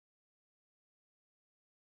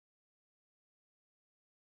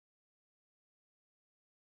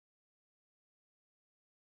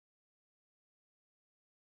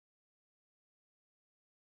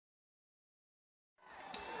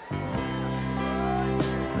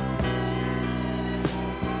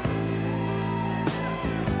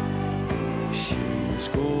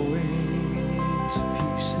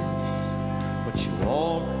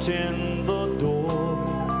in the door.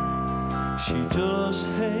 She just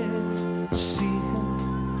had to see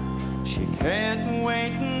him. She can't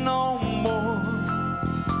wait no more.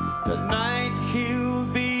 Tonight he'll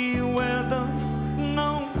be with them,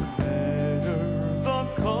 no matter the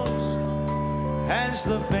cost. As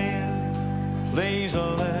the band plays a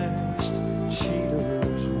last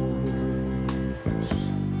cheater's waltz,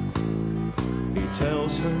 he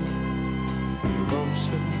tells her he loves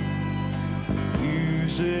her.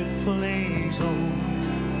 Music plays on.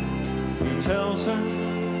 He tells her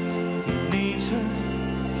he needs her,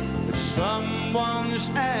 if someone's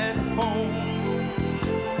at home.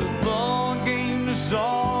 The ball game's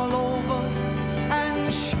all over,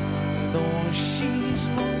 and she knows she's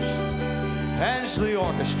lost. As the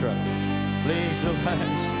orchestra plays the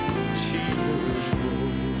last cheater's waltz.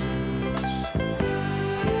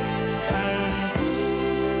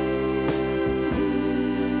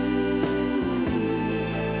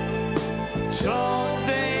 So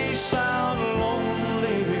they sound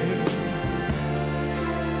lonely,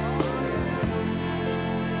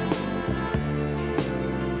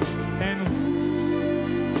 and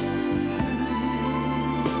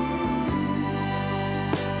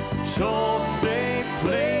so they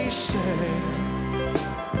play sad,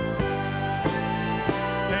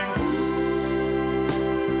 and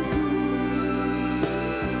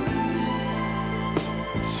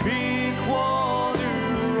three-quarter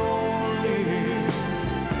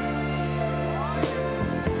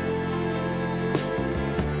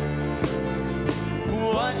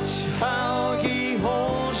how he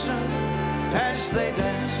holds her as they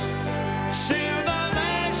dance to the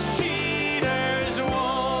last cheater's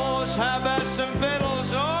waltz. How about some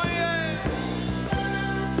fiddles? Oh yeah.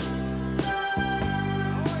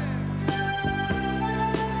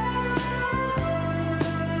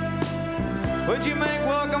 Would you make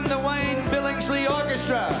welcome the Wayne Billingsley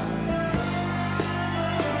Orchestra?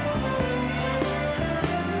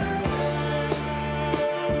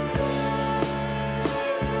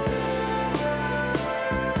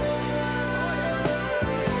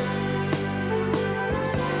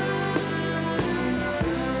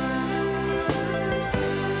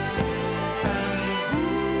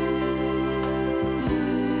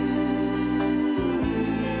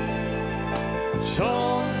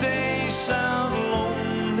 So they sound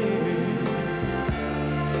lonely,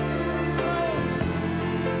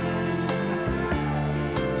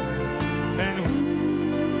 and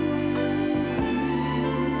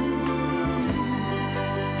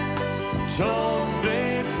so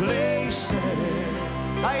they play sad.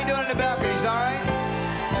 How you doing in the balconies, all right?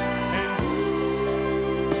 And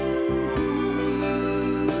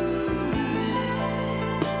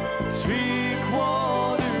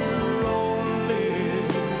three-quarter.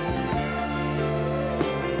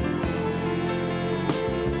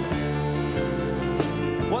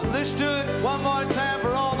 Let's do it one more time for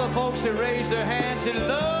all the folks that raise their hands and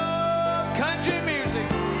love country music.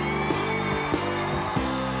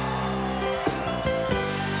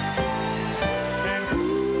 And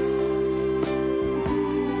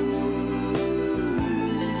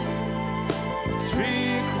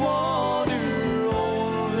three-quarters.